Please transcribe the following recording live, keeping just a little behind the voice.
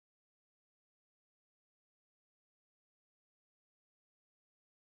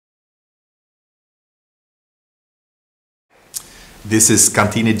This is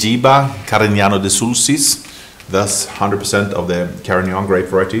Cantina Giba, Carignano de Sulcis, thus 100% of the Carignan grape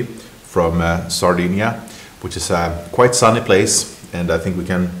variety from Sardinia, which is a quite sunny place, and I think we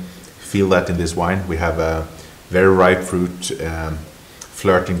can feel that in this wine. We have a very ripe fruit,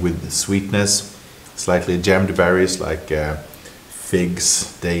 flirting with sweetness, slightly jammed berries like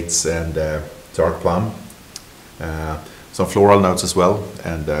figs, dates, and dark plum. Some floral notes as well,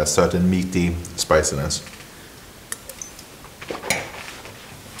 and a certain meaty spiciness.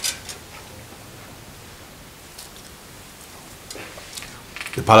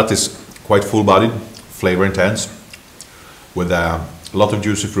 The palate is quite full-bodied, flavor intense, with a lot of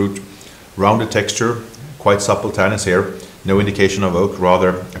juicy fruit, rounded texture, quite supple tannins here, no indication of oak, rather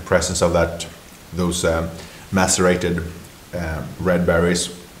a presence of those macerated red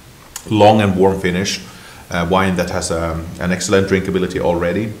berries, long and warm finish, wine that has an excellent drinkability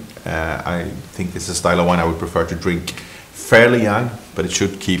already. I think this is a style of wine I would prefer to drink fairly young, but it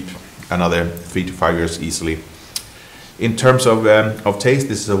should keep another 3 to 5 years easily. In terms of taste,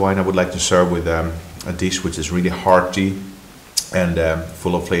 this is a wine I would like to serve with a dish which is really hearty and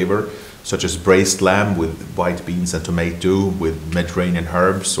full of flavor, such as braised lamb with white beans and tomato with Mediterranean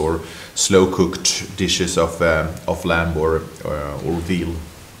herbs, or slow-cooked dishes of lamb or veal.